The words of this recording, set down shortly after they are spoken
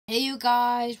Hey you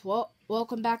guys,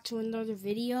 welcome back to another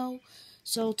video.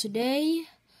 So today,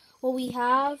 what we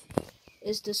have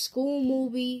is the school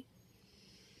movie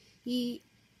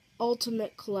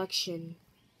Ultimate Collection.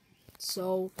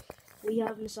 So we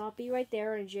have Miss Oppie right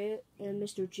there and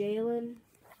Mr. Jalen.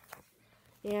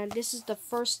 And this is the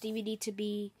first DVD to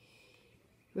be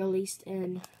released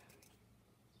in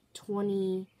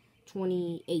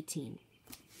 2018.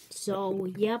 So,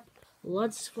 yep.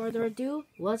 Let's further ado,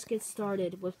 let's get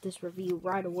started with this review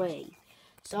right away.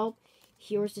 So,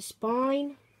 here's the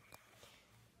spine.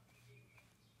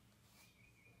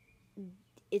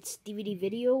 It's DVD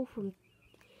video from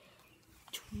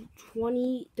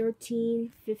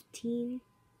 2013-15,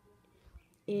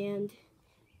 and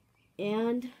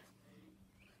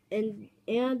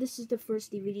this is the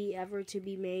first DVD ever to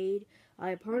be made.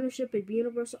 A partnership with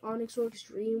Universal, Onyx Works,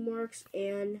 DreamWorks,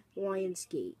 and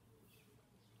Lionsgate.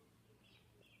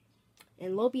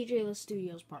 And Lopi Jalen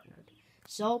Studios partnered.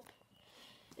 So,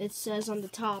 it says on the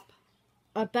top,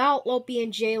 about Lopi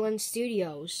and Jalen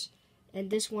Studios. And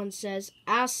this one says,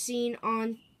 as seen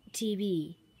on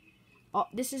TV.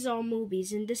 This is all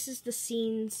movies, and this is the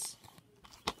scenes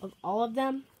of all of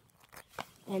them.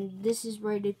 And this is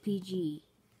rated PG.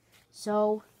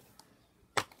 So,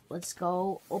 let's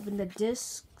go open the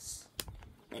discs.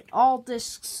 And all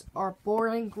discs are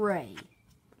boring gray.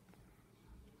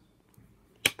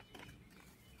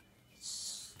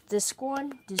 Disc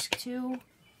 1, Disc 2,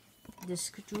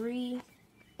 Disc 3,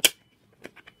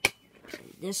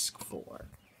 and Disc 4.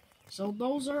 So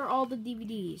those are all the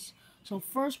DVDs. So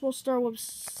first we'll start with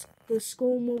the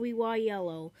school movie Why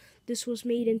Yellow. This was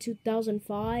made in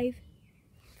 2005.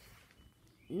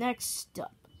 Next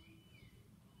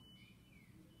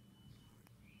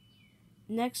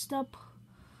up,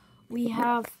 we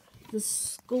have the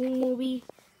school movie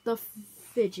The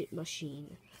Fidget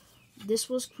Machine. This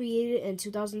was created in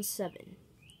 2007,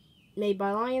 made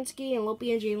by Lionsgate and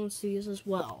Lopi and Jalen Studios as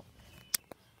well.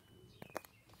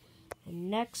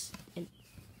 And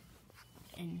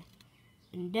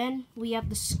then we have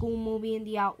the school movie In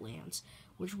the Outlands,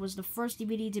 which was the first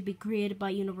DVD to be created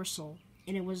by Universal,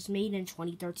 and it was made in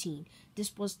 2013.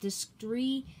 This was Disc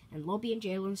 3 and Lopi and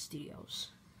Jalen Studios.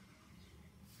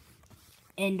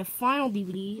 And the final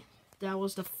DVD, that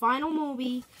was the final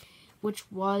movie,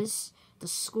 which was the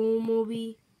school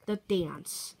movie, The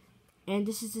Dance. And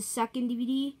this is the second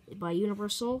DVD by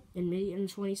Universal and made in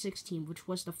 2016, which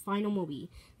was the final movie.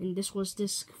 And this was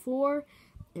Disc 4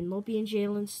 and Lopi and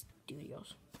Jalen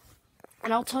Studios.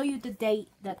 And I'll tell you the date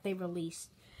that they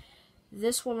released.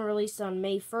 This one released on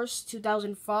May 1st,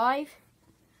 2005.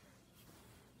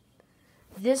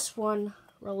 This one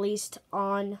released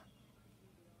on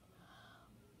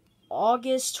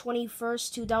August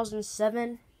 21st,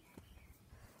 2007.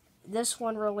 This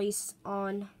one released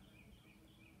on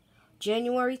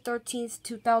January 13th,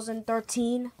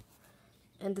 2013.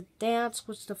 And The Dance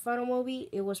was the final movie.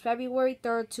 It was February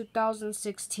 3rd,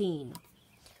 2016.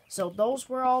 So those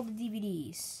were all the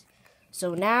DVDs.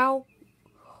 So now,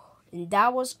 and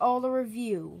that was all the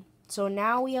review. So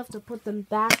now we have to put them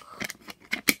back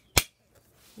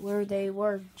where they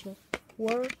were.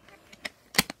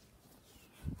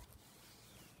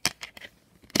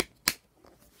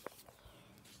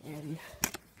 And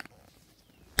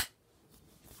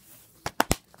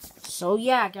so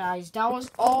yeah, guys, that was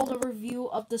all the review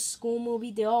of the school movie,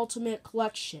 The Ultimate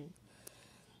Collection.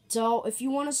 So if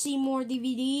you want to see more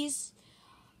DVDs,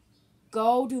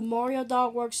 go to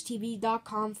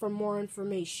mario.workstv.com for more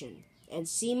information and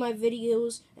see my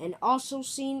videos, and also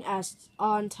seen as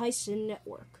on Tyson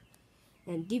Network.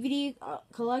 And DVD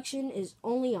collection is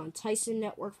only on Tyson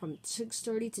Network from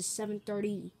 6:30 to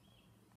 7:30